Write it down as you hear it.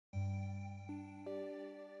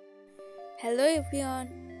Hello everyone,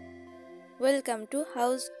 welcome to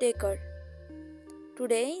House Decor.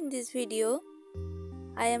 Today in this video,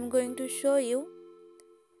 I am going to show you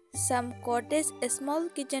some cottage small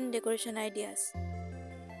kitchen decoration ideas.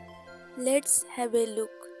 Let's have a look.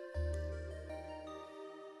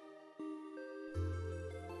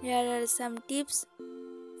 Here are some tips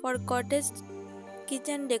for cottage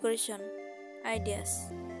kitchen decoration ideas.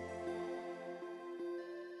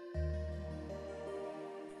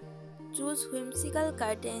 Choose whimsical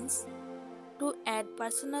curtains to add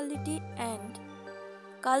personality and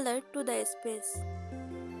color to the space.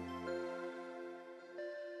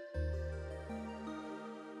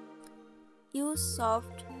 Use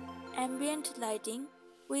soft ambient lighting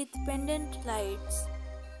with pendant lights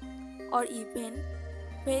or even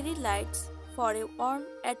fairy lights for a warm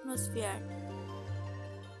atmosphere.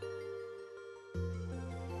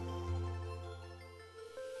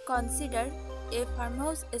 Consider a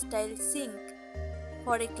farmhouse style sink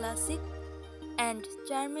for a classic and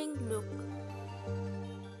charming look.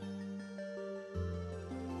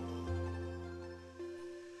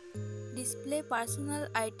 Display personal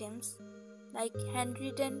items like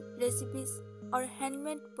handwritten recipes or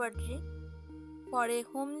handmade pottery for a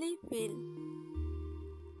homely feel.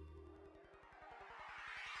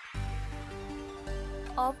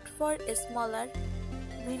 Opt for smaller,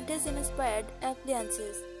 vintage-inspired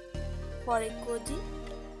appliances for a cozy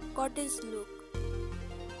cottage look.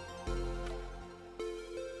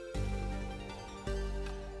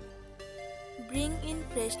 Bring in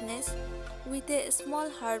freshness with a small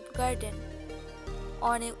herb garden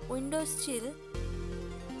on a windowsill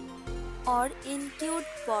or in cute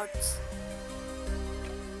pots.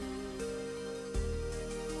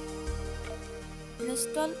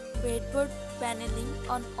 Install bedboard paneling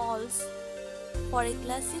on walls for a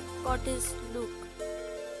classic cottage look.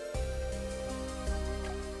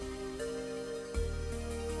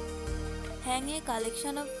 Hang a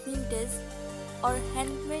collection of vintage or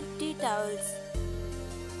handmade tea towels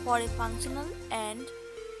for a functional and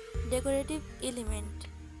decorative element.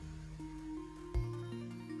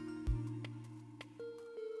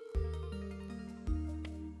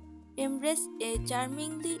 Embrace a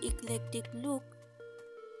charmingly eclectic look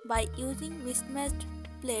by using mismatched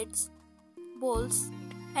plates, bowls,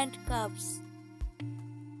 and cups.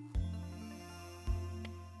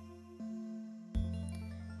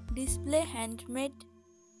 Display handmade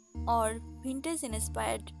or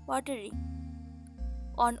vintage-inspired pottery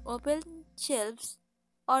on open shelves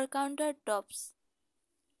or countertops.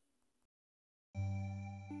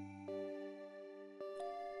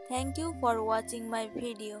 Thank you for watching my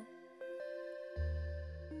video.